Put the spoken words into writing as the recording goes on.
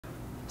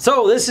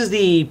So this is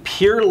the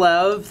pure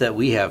love that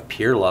we have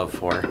pure love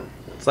for.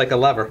 It's like a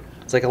lever.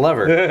 It's like a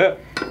lever.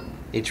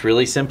 It's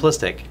really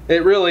simplistic.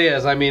 It really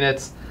is. I mean,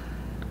 it's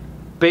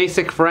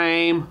basic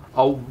frame,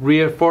 a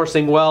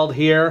reinforcing weld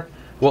here.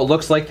 What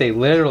looks like they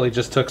literally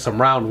just took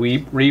some round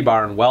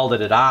rebar and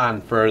welded it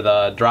on for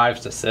the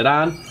drives to sit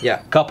on.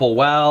 Yeah. Couple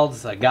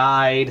welds, a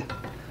guide,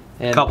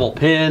 and couple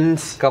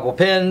pins. Couple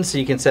pins so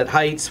you can set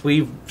heights.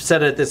 We've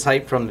set it at this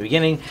height from the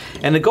beginning.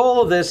 And the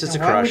goal of this is to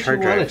crush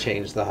hard drive. Why would you want to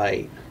change the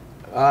height?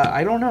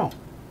 I don't know.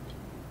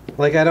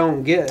 Like, I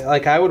don't get,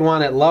 like, I would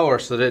want it lower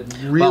so that it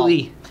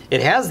really... Well,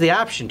 it has the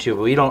option to,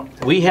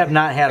 but we have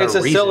not had a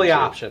reason to. It's a silly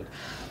option.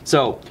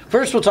 So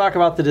first we'll talk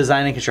about the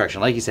design and construction.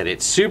 Like you said,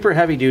 it's super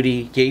heavy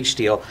duty gauge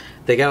steel.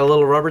 They got a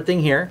little rubber thing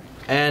here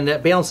and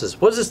it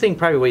balances. What does this thing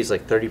probably weighs,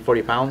 like 30,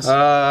 40 pounds?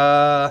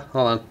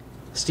 Hold on.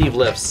 Steve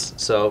lifts.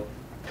 So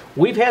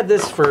we've had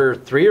this for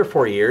 3 or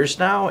 4 years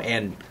now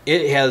and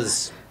it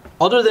has,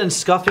 other than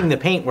scuffing the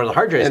paint where the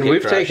hard drives get And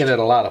we've crushed, taken it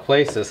a lot of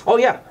places. Oh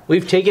yeah,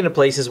 we've taken it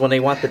places when they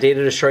want the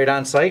data destroyed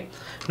on site.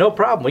 No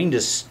problem, we can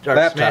just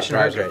start smashing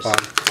hard drives.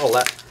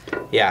 Oh,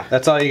 yeah.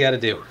 That's all you got to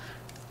do.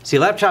 See,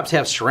 laptops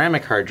have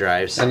ceramic hard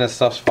drives. And this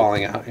stuff's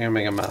falling out. You're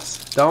making a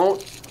mess.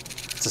 Don't.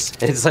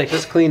 It's like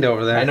just cleaned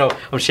over there. I know.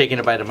 I'm shaking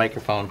it by the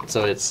microphone,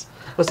 so it's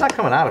not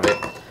coming out of it.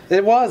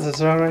 It was.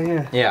 It's right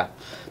here. Yeah.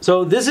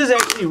 So this is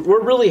actually,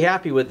 we're really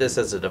happy with this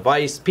as a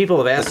device. People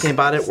have asked me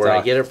about it, where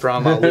I get it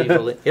from. I'll leave a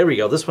link. Here we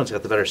go. This one's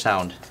got the better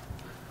sound.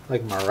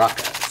 Like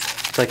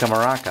maracas. It's like a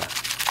maraca.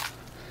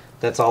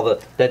 That's all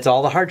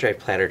the hard drive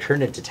platter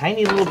turned into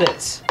tiny little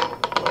bits.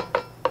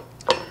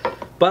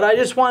 But I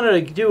just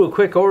wanted to do a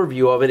quick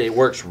overview of it. It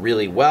works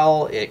really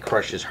well. It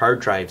crushes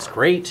hard drives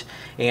great,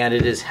 and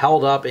it is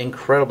held up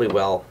incredibly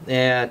well.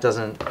 Yeah, it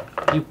doesn't.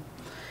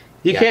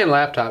 You can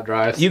laptop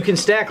drives. You can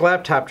stack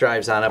laptop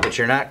drives on it, but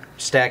you're not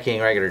stacking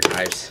regular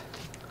drives.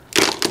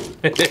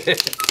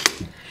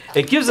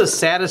 It gives a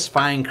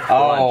satisfying crunch.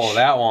 Oh,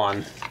 that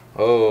one.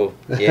 Oh,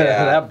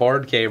 yeah. That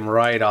board came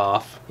right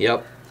off.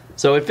 Yep.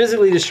 So it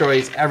physically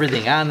destroys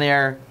everything on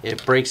there.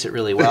 It breaks it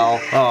really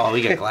well. Oh,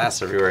 we got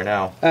glass everywhere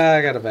now.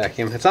 I got a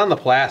vacuum. It's on the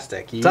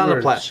plastic. It's on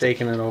the plastic.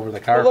 Shaking it over the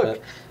carpet.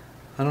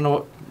 Oh,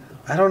 look.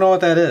 I don't know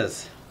what that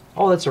is.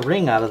 Oh, that's a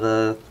ring out of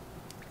the...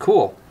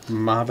 Cool.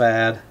 My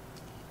bad.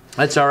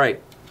 That's all right.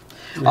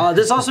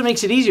 This also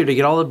makes it easier to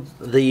get all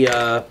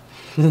the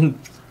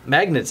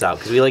magnets out,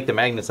 because we like the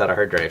magnets out of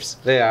hard drives.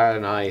 They are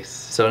nice.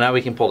 So now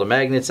we can pull the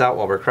magnets out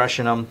while we're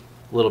crushing them.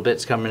 Little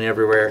bits coming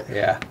everywhere.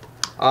 Yeah.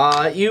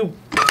 You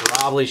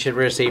probably should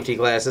wear safety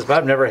glasses, but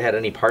I've never had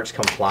any parts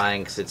come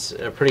flying because it's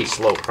a pretty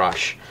slow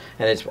crush,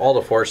 and it's all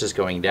the forces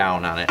going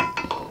down on it.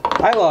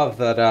 I love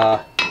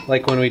that,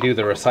 like when we do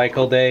the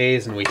recycle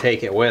days and we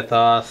take it with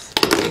us.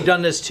 We've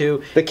done this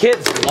too. The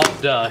kids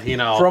love to, you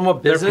know, from a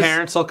business, their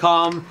parents will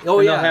come. Oh,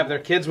 and yeah. They'll have their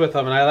kids with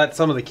them, and I let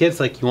some of the kids,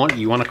 like, you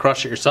want to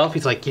crush it yourself?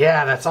 He's like,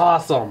 yeah, that's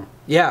awesome.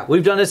 Yeah,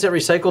 we've done this at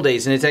Recycle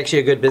Days, and it's actually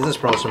a good business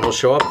promotion. We'll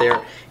show up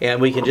there,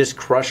 and we can just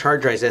crush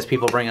hard drives as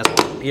people bring us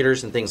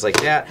computers and things like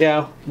that.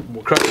 Yeah.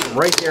 We'll crush them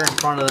right there in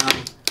front of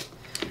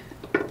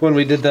them. When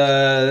we did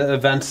the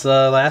events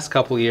last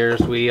couple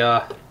years,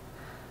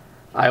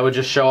 I would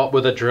just show up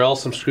with a drill,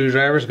 some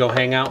screwdrivers, go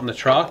hang out in the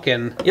truck,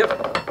 and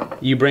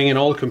you bring an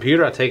old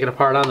computer, I take it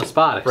apart on the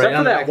spot. Except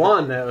for that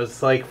one that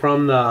was like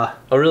from the...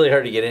 Oh, really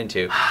hard to get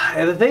into.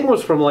 And the thing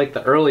was from like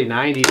the early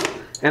 90s.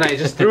 And I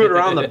just threw it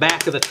around the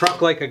back of the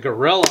truck like a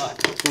gorilla,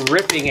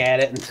 ripping at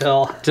it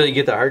until you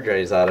get the hard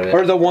drives out of it.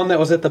 Or the one that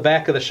was at the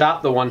back of the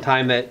shop the one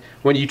time that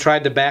when you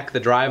tried to back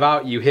the drive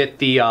out, you hit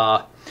the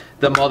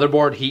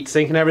motherboard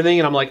heatsink and everything.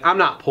 And I'm like, I'm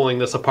not pulling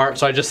this apart.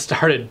 So I just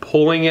started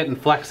pulling it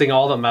and flexing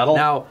all the metal.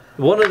 Now,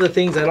 one of the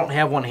things, I don't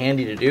have one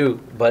handy to do,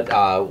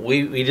 but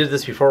we did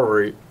this before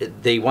where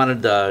they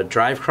wanted the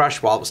drive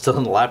crush while it was still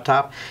in the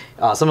laptop.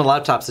 Some of the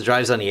laptops, the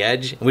drive's on the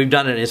edge. And we've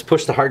done it is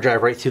push the hard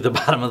drive right through the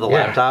bottom of the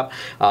laptop.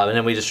 And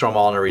then we just throw them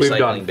all in a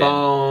recycling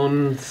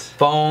bin.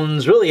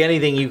 Phones, really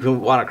anything you can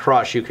want to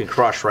crush, you can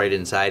crush right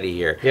inside of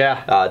here.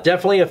 Yeah.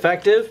 Definitely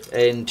effective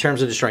in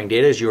terms of destroying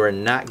data, as you are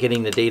not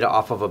getting the data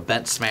off of a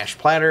bent smashed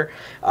platter.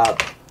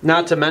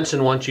 Not to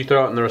mention, once you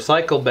throw it in the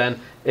recycle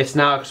bin, it's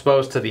now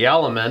exposed to the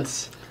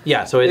elements.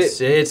 Yeah, so it's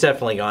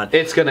definitely gone.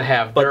 It's going to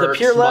have dirt,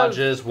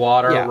 smudges,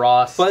 water,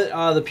 rust.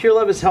 But the Pure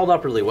Love has held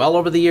up really well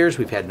over the years.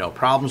 We've had no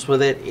problems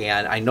with it,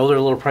 and I know they're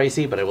a little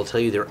pricey, but I will tell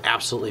you they're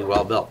absolutely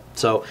well built.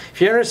 So if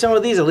you're interested in one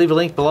of these, I'll leave a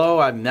link below.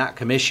 I'm not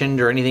commissioned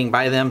or anything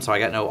by them, so I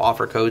got no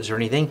offer codes or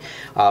anything.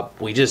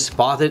 We just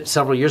bought it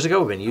several years ago.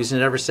 We've been using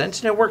it ever since,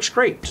 and it works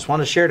great. Just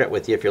want to share that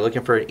with you if you're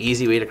looking for an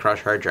easy way to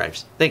crush hard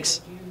drives. Thanks.